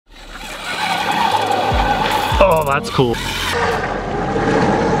Oh, that's cool.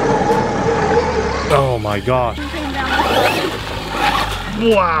 Oh my gosh.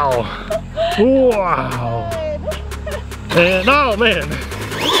 Wow. Wow. And oh man.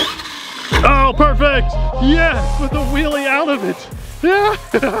 Oh, perfect. Yes, with a wheelie out of it. Yeah.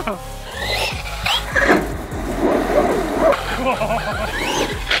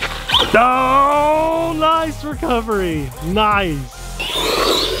 Oh, nice recovery. Nice.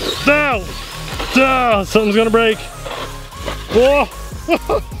 Down. Down. Something's gonna break. Whoa.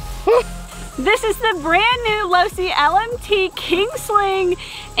 This is the brand new Losi LMT King Sling,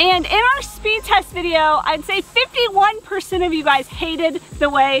 and in our speed test video, I'd say 51% of you guys hated the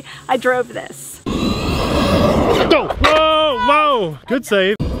way I drove this. Go! Whoa, whoa! Good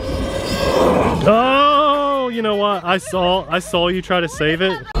save. Oh, you know what? I saw you try to save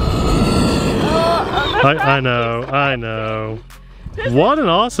it. I know. What an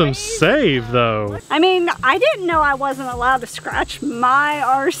awesome save, though. I mean, I didn't know I wasn't allowed to scratch my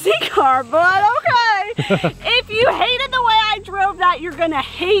RC car, but okay. If you hated the way I drove that, you're gonna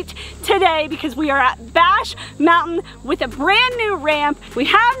hate today, because we are at Bash Mountain with a brand new ramp. We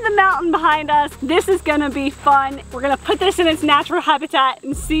have the mountain behind us. This is gonna be fun. We're gonna put this in its natural habitat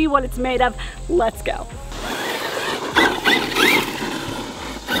and see what it's made of. Let's go.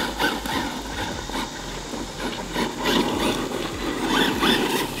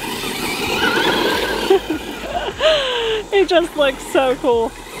 It just looks so cool.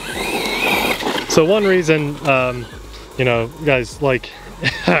 So one reason, you know, guys, like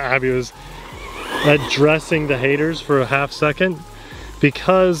Abby was addressing the haters for a half second,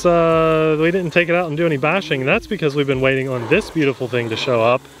 because we didn't take it out and do any bashing. And that's because we've been waiting on this beautiful thing to show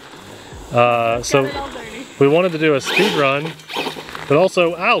up. So we wanted to do a speed run, but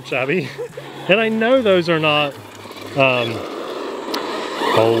also, ouch, Abby. And I know those are not,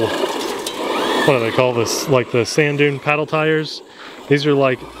 what do they call this? Like the sand dune paddle tires. These are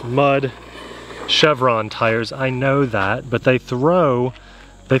like mud chevron tires. I know that, but they throw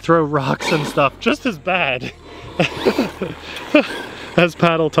rocks and stuff just as bad as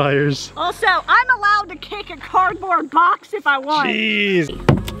paddle tires. Also, I'm allowed to kick a cardboard box if I want. Jeez.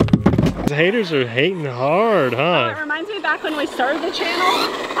 The haters are hating hard, huh? Oh, it reminds me back when we started the channel,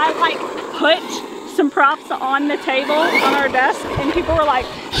 I like put some props on the table on our desk, and people were like,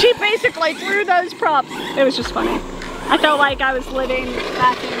 she basically threw those props. It was just funny. I felt like I was living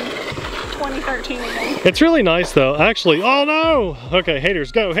back in 2013 again. It's really nice though, actually. Oh no! Okay,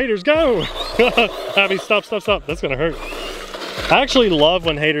 haters go, haters go! Abby, stop, stop, stop. That's gonna hurt. I actually love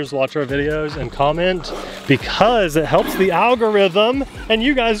when haters watch our videos and comment, because it helps the algorithm, and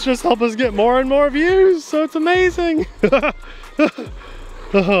you guys just help us get more and more views, so it's amazing.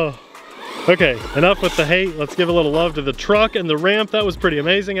 Okay, enough with the hate. Let's give a little love to the truck and the ramp. That was pretty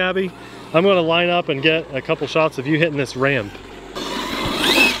amazing, Abby. I'm gonna line up and get a couple shots of you hitting this ramp.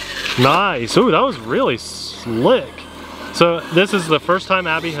 Nice. Ooh, that was really slick. So this is the first time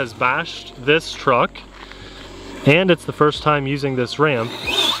Abby has bashed this truck, and it's the first time using this ramp.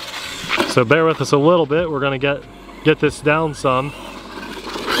 So bear with us a little bit. We're gonna get this down some.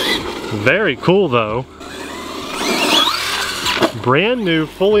 Very cool though. Brand new,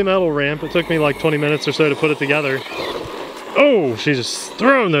 fully metal ramp. It took me like 20 minutes or so to put it together. Oh, she's just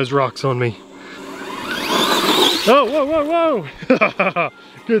throwing those rocks on me. Oh, whoa, whoa, whoa.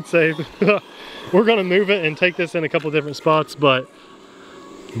 Good save. We're gonna move it and take this in a couple different spots, but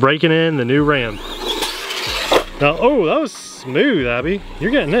breaking in the new ramp. Now, oh, that was smooth, Abby.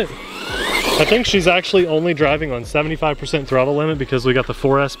 You're getting it. I think she's actually only driving on 75% throttle limit because we got the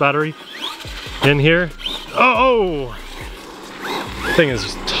 4S battery in here. Oh! Thing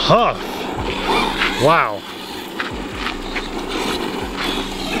is tough. Wow.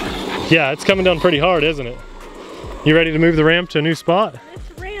 Yeah, it's coming down pretty hard, isn't it? You ready to move the ramp to a new spot?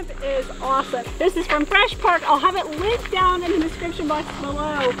 This ramp is awesome. This is from Fresh Park. I'll have it linked down in the description box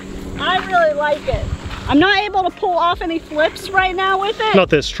below. I really like it. I'm not able to pull off any flips right now with it. Not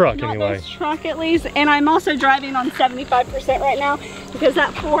this truck, anyway. Not this truck, at least. And I'm also driving on 75% right now because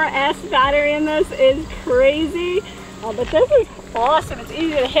that 4S battery in this is crazy. But this is awesome. It's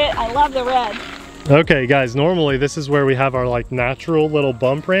easy to hit. I love the red. Okay, guys, normally this is where we have our like natural little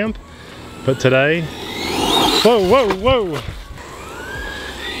bump ramp, but today, whoa, whoa, whoa.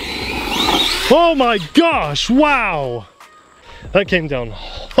 Oh my gosh, wow. That came down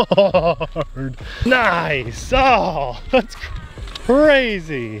hard. Nice. Oh, that's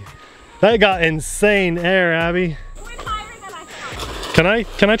crazy. That got insane air, Abby. It went higher than I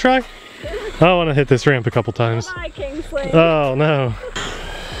thought. Can I try? I want to hit this ramp a couple times. Bye, Kingsley. Oh no.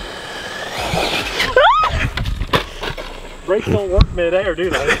 Brakes don't work mid-air, do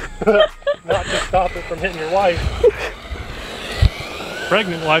they? Not to stop it from hitting your wife.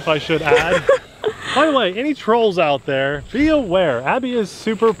 Pregnant wife, I should add. By the way, any trolls out there, be aware, Abby is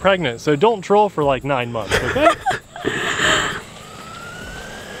super pregnant, so don't troll for like 9 months, okay?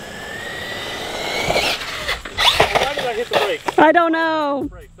 Why did I hit the brakes? I don't know.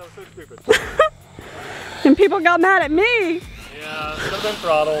 That was so stupid. And people got mad at me. Yeah, should have been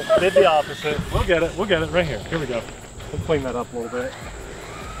throttle. Did the opposite. We'll get it. We'll get it right here. Here we go. We'll clean that up a little bit.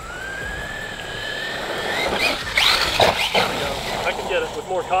 There we go. I can get it with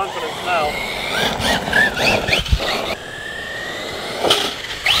more confidence now.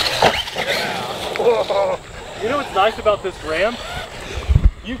 Yeah. Whoa. You know what's nice about this ramp?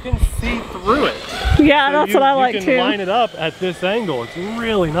 You can see through it. Yeah, So that's what I like too. You too. can line it up at this angle. It's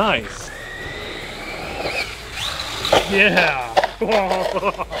really nice. Yeah.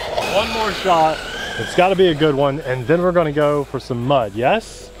 One more shot. It's got to be a good one, and then we're going to go for some mud.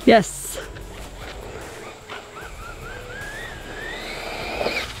 Yes? Yes.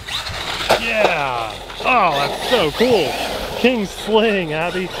 Yeah. Oh, that's so cool. King Sling,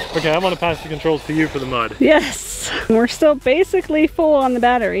 Abby. Okay, I'm going to pass the controls to you for the mud. Yes. We're still basically full on the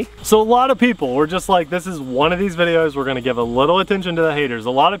battery. So a lot of people were just like, this is one of these videos we're going to give a little attention to the haters.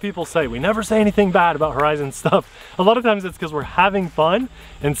 A lot of people say, we never say anything bad about Horizon stuff. A lot of times it's because we're having fun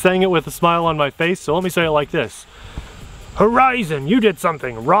and saying it with a smile on my face. So let me say it like this. Horizon, you did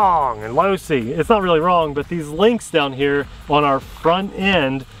something wrong. And Losi, it's not really wrong, but these links down here on our front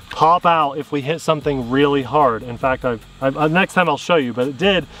end pop out if we hit something really hard. In fact, next time I'll show you, but it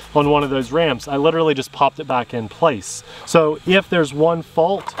did on one of those ramps. I literally just popped it back in place. So if there's one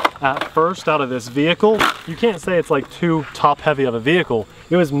fault at first out of this vehicle, you can't say it's like too top heavy of a vehicle.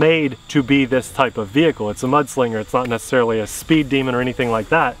 It was made to be this type of vehicle. It's a mudslinger. It's not necessarily a speed demon or anything like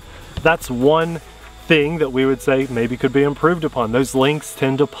that. That's one thing that we would say maybe could be improved upon. Those links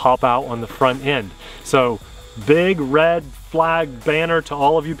tend to pop out on the front end. So big red flag banner to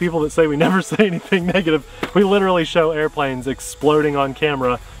all of you people that say we never say anything negative. We literally show airplanes exploding on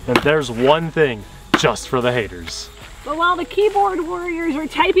camera, and there's one thing just for the haters. But while the keyboard warriors are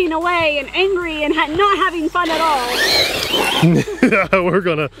typing away and angry and not having fun at all, we're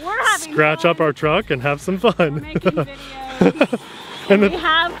gonna scratch up our truck and have some fun. We're making videos. And we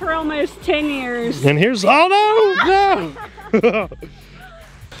have for almost 10 years. And here's, oh no!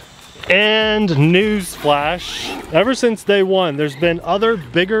 And news flash, ever since day one, there's been other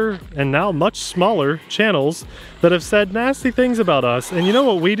bigger and now much smaller channels that have said nasty things about us. And you know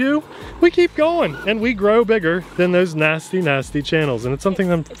what we do? We keep going and we grow bigger than those nasty, nasty channels. And it's something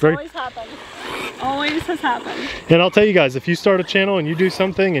it's always happened. Always has happened. And I'll tell you guys, if you start a channel and you do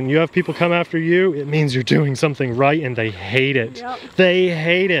something and you have people come after you, it means you're doing something right and they hate it. Yep. They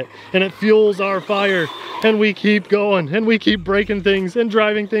hate it. And it fuels our fire. And we keep going and we keep breaking things and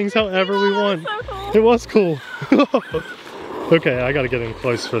driving things however we want. So cool. It was cool. Okay, I gotta get in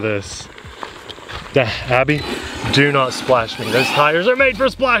close for this. Abby, do not splash me. Those tires are made for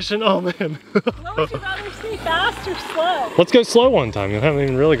splashing. Oh man. What would you rather see, fast or slow? Let's go slow one time. You haven't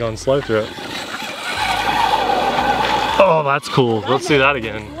even really gone slow through it. Oh, that's cool. Let's see that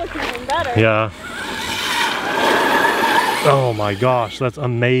again. Look even better. Yeah. Oh my gosh, that's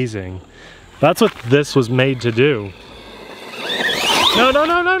amazing. That's what this was made to do. No, no,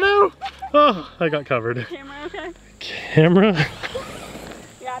 no, no, no. Oh, I got covered. Camera okay? Camera?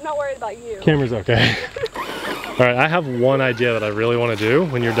 Yeah, I'm not worried about you. Camera's okay. All right, I have one idea that I really want to do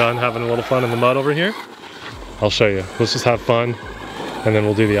when you're done having a little fun in the mud over here. I'll show you. Let's just have fun and then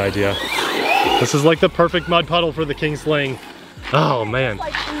we'll do the idea. This is like the perfect mud puddle for the King Sling. Oh man.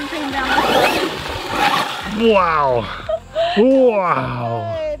 Like wow.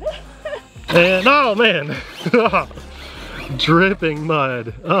 Wow. And oh man. Dripping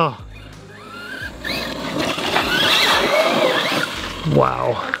mud. Oh.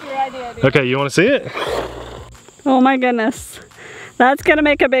 Wow. What's your idea, dude? Okay, you want to see it? Oh my goodness. That's gonna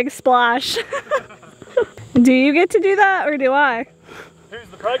make a big splash. Do you get to do that or do I? Here's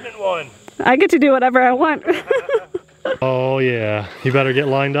the pregnant one. I get to do whatever I want. Oh yeah, you better get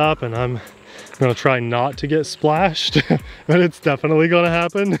lined up and I'm gonna try not to get splashed, but it's definitely gonna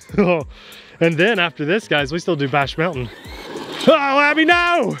happen. Oh. And then after this, guys, we still do Bash Mountain. Oh, Abby,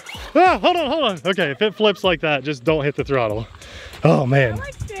 no! Oh, hold on, hold on. Okay, if it flips like that, just don't hit the throttle. Oh man. I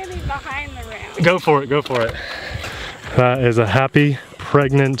like standing behind the ramp. Go for it, go for it. That is a happy,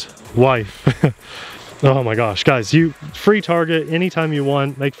 pregnant wife. Oh my gosh, guys, you free target anytime you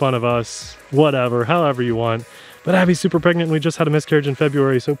want, make fun of us, whatever, however you want. But Abby's super pregnant and we just had a miscarriage in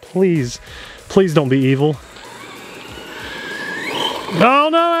February, so please, please don't be evil. Oh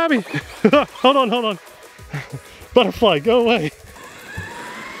no, Abby! Hold on, hold on. Butterfly, go away.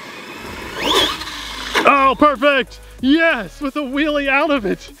 Oh, perfect. Yes, with a wheelie out of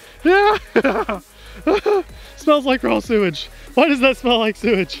it. Yeah. Smells like raw sewage. Why does that smell like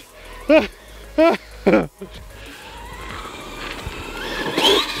sewage?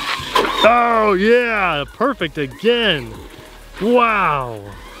 Oh yeah, perfect again. Wow.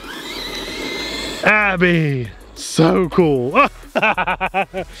 Abby, so cool.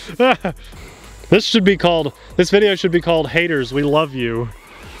 This video should be called Haters, We Love You.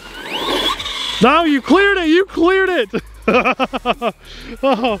 No, you cleared it, you cleared it.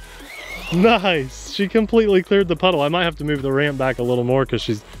 Oh, nice. She completely cleared the puddle. I might have to move the ramp back a little more because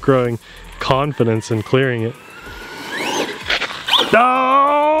she's growing confidence in clearing it.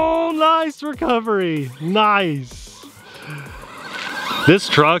 Oh, nice recovery. Nice. This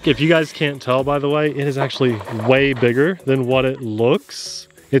truck, if you guys can't tell by the way, it is actually way bigger than what it looks.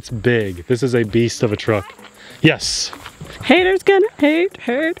 It's big. This is a beast of a truck. Yes. Haters gonna hate,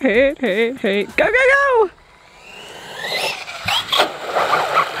 hate, hate, hate, hate. Go, go, go!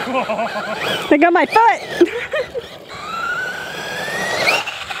 They got my foot.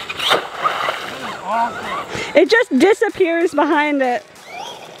 It just disappears behind it.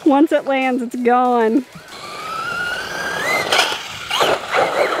 Once it lands, it's gone.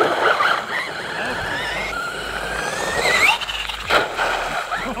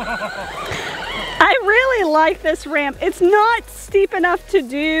 I really like this ramp. It's not steep enough to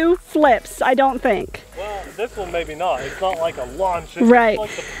do flips, I don't think. Well, this one maybe not. It's not like a launch. It's right.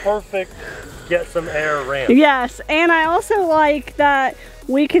 like the perfect get some air ramp. Yes, and I also like that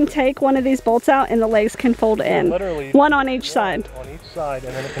we can take one of these bolts out and the legs can fold in. Literally one on each side. On each side,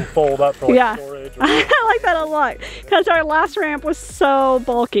 and then it can fold up for like storage. Or I like that a lot because our last ramp was so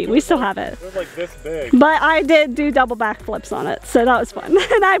bulky. We still have it. It was like this big. But I did do double back flips on it, so that was fun.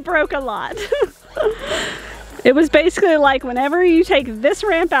 And I broke a lot. It was basically like whenever you take this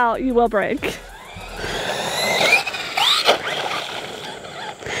ramp out, you will break.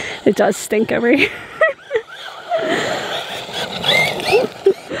 It does stink over here.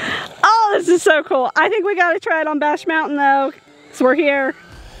 Oh, this is so cool. I think we gotta try it on Bash Mountain though, because we're here.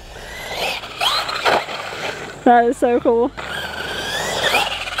 That is so cool.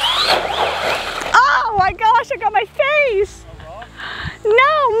 Oh my gosh, I got my face!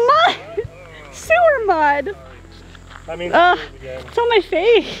 No, mud! Sewer mud! I mean, it's on my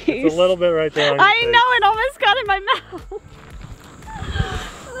face. It's a little bit right there on your face. know, it almost got in my mouth.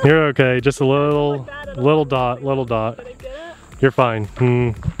 You're okay, just a little dot. Did I get it? You're fine.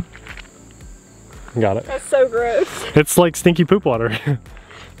 Got it. That's so gross. It's like stinky poop water.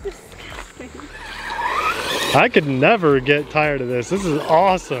 Disgusting. I could never get tired of this. This is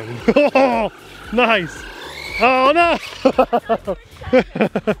awesome. Oh, nice. Oh no. I was like,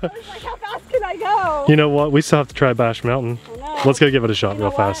 how fast can I go? You know what? We still have to try Bash Mountain. I know. Let's go give it a shot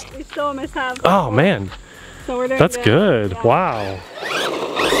real fast. We still almost have. Oh man. So we're doing That's good. Yeah. Wow.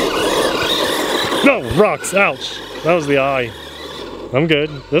 No, rocks. Ouch. That was the eye. I'm good.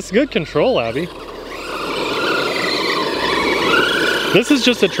 That's good control, Abby. This is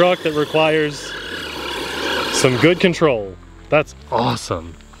just a truck that requires some good control. That's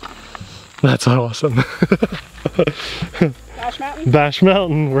awesome. That's awesome. Bash Mountain? Bash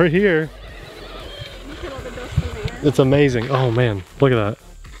Mountain, we're here. It's amazing. Oh man, look at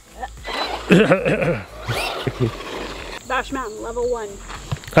that. Bash Mountain, level 1.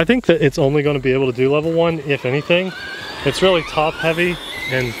 I think that it's only going to be able to do level 1, if anything. It's really top heavy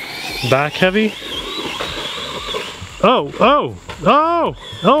and back heavy. Oh,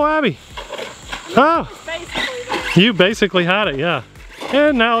 Abby. Oh, you basically had it, yeah.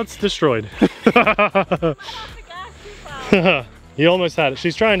 And now it's destroyed. You almost had it.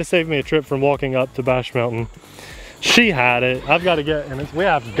 She's trying to save me a trip from walking up to Bash Mountain. She had it. I've got to get, and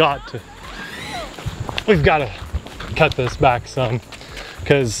we've got to cut this back some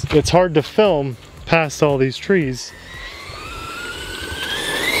because it's hard to film past all these trees.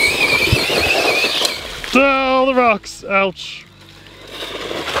 Oh, the rocks. Ouch.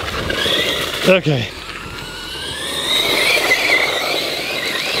 Okay.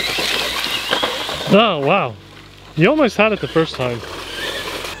 Oh, wow. You almost had it the first time.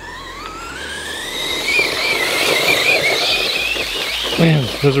 Man,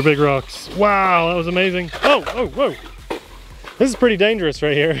 those are big rocks. Wow, that was amazing. Oh, whoa. This is pretty dangerous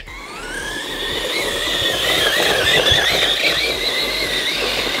right here.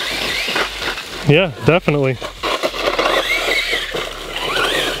 Yeah, definitely.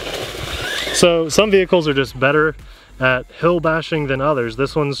 So some vehicles are just better at hill bashing than others.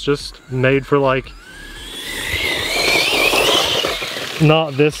 This one's just made for like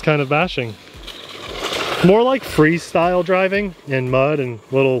not this kind of bashing. More like freestyle driving in mud and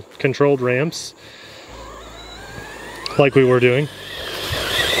little controlled ramps. Like we were doing.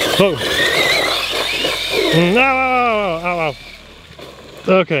 Oh. Ow.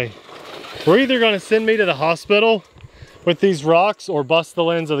 Okay. We're either going to send me to the hospital with these rocks or bust the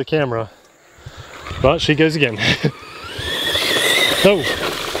lens of the camera. But she goes again. Oh.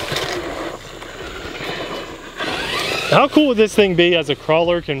 How cool would this thing be as a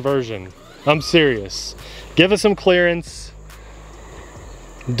crawler conversion? I'm serious. Give us some clearance.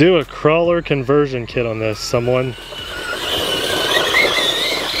 Do a crawler conversion kit on this, someone.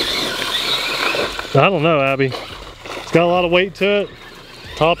 I don't know, Abby. It's got a lot of weight to it.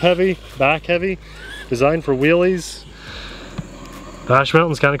 Top heavy, back heavy. Designed for wheelies. Bash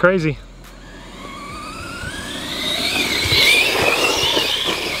Mountain's kind of crazy.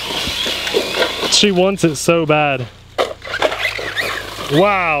 She wants it so bad.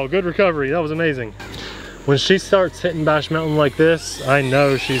 Wow, good recovery. That was amazing. When she starts hitting Bash Mountain like this, I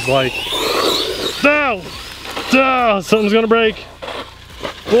know she's like, no! Oh, something's gonna break.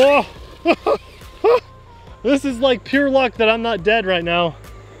 Whoa! This is like pure luck that I'm not dead right now.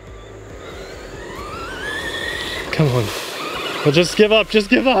 Come on. Well, just give up, just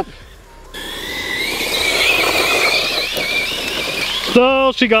give up.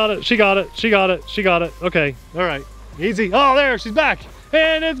 Oh, she got it, she got it, she got it, she got it. Okay, all right, easy. Oh, there, she's back.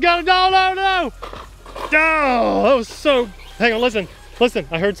 And it's gonna, no. Oh, that was so, hang on, listen.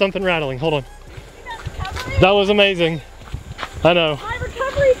 I heard something rattling, hold on. That was amazing. I know. My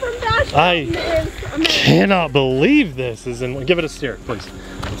recovery from Bash Mountain is amazing. Cannot believe this is in, give it a steer, please.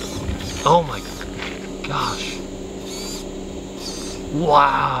 Oh my gosh.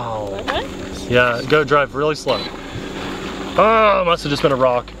 Wow. Okay. Yeah, go drive really slow. Oh, must have just been a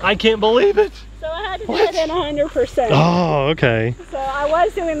rock. I can't believe it. So I had to do it in 100%. Oh, okay. So I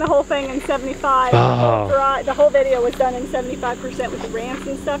was doing the whole thing in 75. Oh. The whole video was done in 75% with the ramps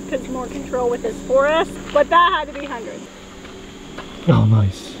and stuff because more control with this 4S. But that had to be 100. Oh,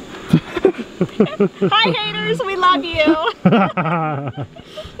 nice. Hi haters, we love you.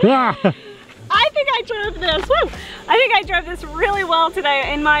 I think I drove this. Woo! I think I drove this really well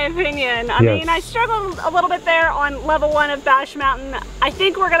today, in my opinion. I mean, I struggled a little bit there on level 1 of Bash Mountain. I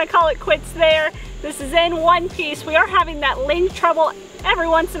think we're gonna call it quits there. This is in one piece. We are having that link trouble every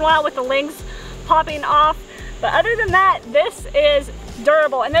once in a while with the links popping off. But other than that, this is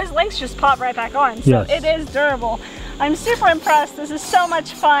durable. And those links just pop right back on. So it is durable. I'm super impressed. This is so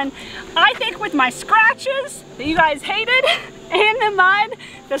much fun. I think with my scratches that you guys hated and the mud,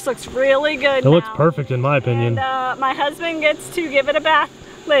 this looks really good. It looks perfect in my opinion. And my husband gets to give it a bath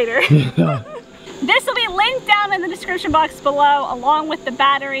later. This will be linked down in the description box below, along with the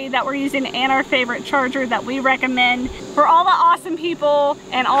battery that we're using and our favorite charger that we recommend. For all the awesome people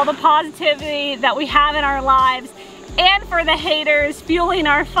and all the positivity that we have in our lives, and for the haters fueling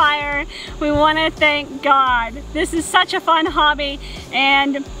our fire, we want to thank God. This is such a fun hobby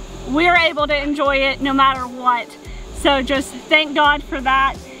and we're able to enjoy it no matter what. So just thank God for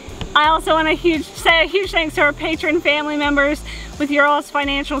that. I also want to say a huge thanks to our patron family members with your all's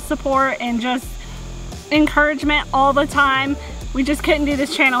financial support and just encouragement all the time. We just couldn't do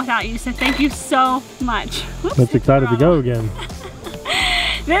this channel without you, so thank you so much. That's excited to go again.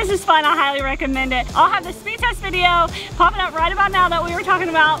 This is fun, I highly recommend it. I'll have the speed test video popping up right about now that we were talking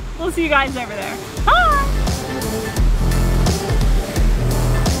about. We'll see you guys over there. Bye!